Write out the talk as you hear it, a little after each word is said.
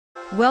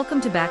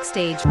Welcome to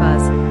Backstage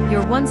Buzz,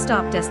 your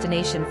one-stop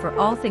destination for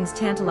all things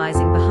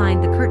tantalizing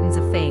behind the curtains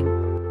of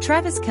fame.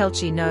 Travis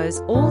Kelce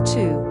knows all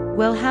too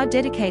well how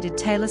dedicated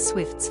Taylor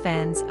Swift's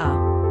fans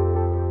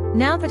are.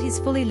 Now that he's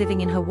fully living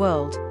in her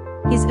world,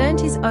 he's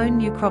earned his own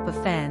new crop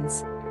of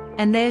fans,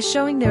 and they are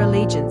showing their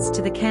allegiance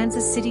to the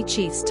Kansas City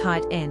Chiefs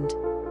tight end.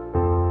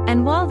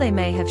 And while they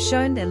may have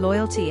shown their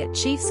loyalty at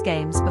Chiefs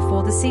games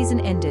before the season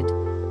ended,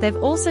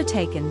 they've also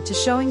taken to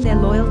showing their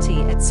loyalty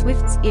at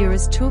Swift's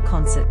Eras Tour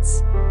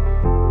concerts.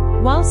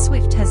 While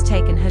Swift has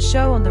taken her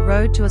show on the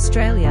road to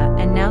Australia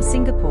and now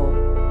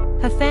Singapore,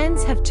 her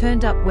fans have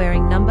turned up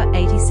wearing number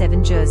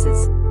 87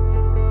 jerseys.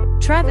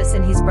 Travis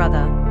and his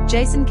brother,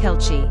 Jason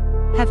Kelce,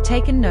 have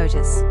taken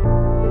notice.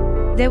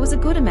 There was a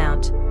good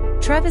amount,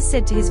 Travis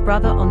said to his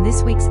brother on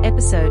this week's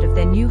episode of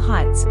their New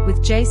Heights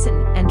with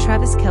Jason and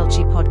Travis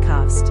Kelce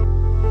podcast.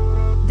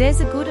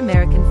 There's a good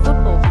American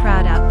football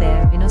crowd out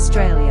there in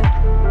Australia.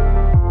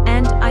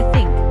 And, I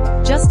think,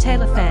 just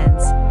Taylor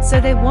fans,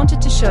 so they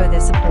wanted to show their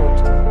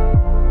support.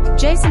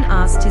 Jason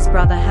asked his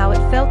brother how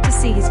it felt to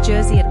see his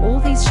jersey at all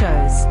these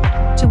shows,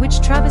 to which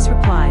Travis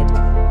replied,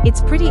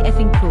 "It's pretty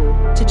effing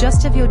cool to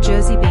just have your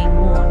jersey being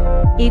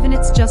worn, even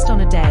it's just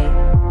on a day,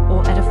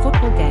 or at a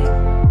football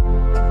game."